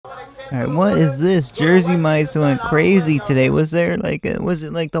Alright, what is this? Jersey Mike's went crazy today. Was there like was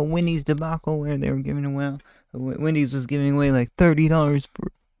it like the Wendy's debacle where they were giving away Wendy's was giving away like $30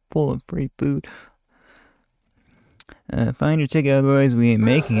 for full of free food? Find your ticket, otherwise we ain't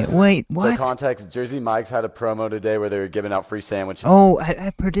making it. Wait, So what? context, Jersey Mike's had a promo today where they were giving out free sandwiches. Oh,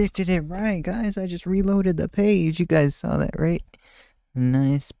 I predicted it right, guys. I just reloaded the page. You guys saw that, right?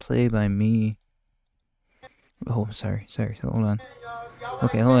 Nice play by me. Oh, sorry. Hold on.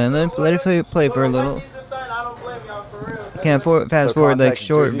 Okay, hold on. Let it play for a little. Can't fast forward like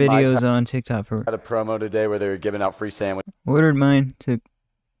short videos on TikTok for. Had a promo today where they were giving out free sandwiches. Ordered mine, took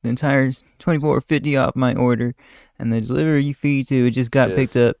the entire $24.50 off my order, and the delivery fee too. It just got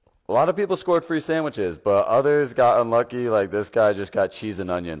picked up. A lot of people scored free sandwiches, but others got unlucky. Like this guy just got cheese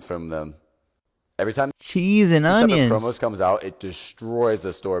and onions from them. Every time cheese and onions promos comes out, it destroys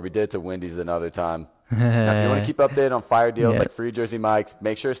the store. We did it to Wendys another time. Now, if you want to keep updated on fire deals like free Jersey Mike's,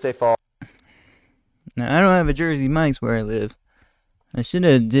 make sure to stay followed. Now, I don't have a Jersey Mike's where I live. I should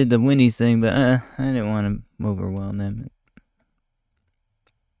have did the Wendy's thing, but I didn't want to overwhelm them.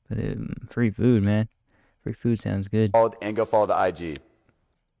 But free food, man. Free food sounds good. And go follow the IG.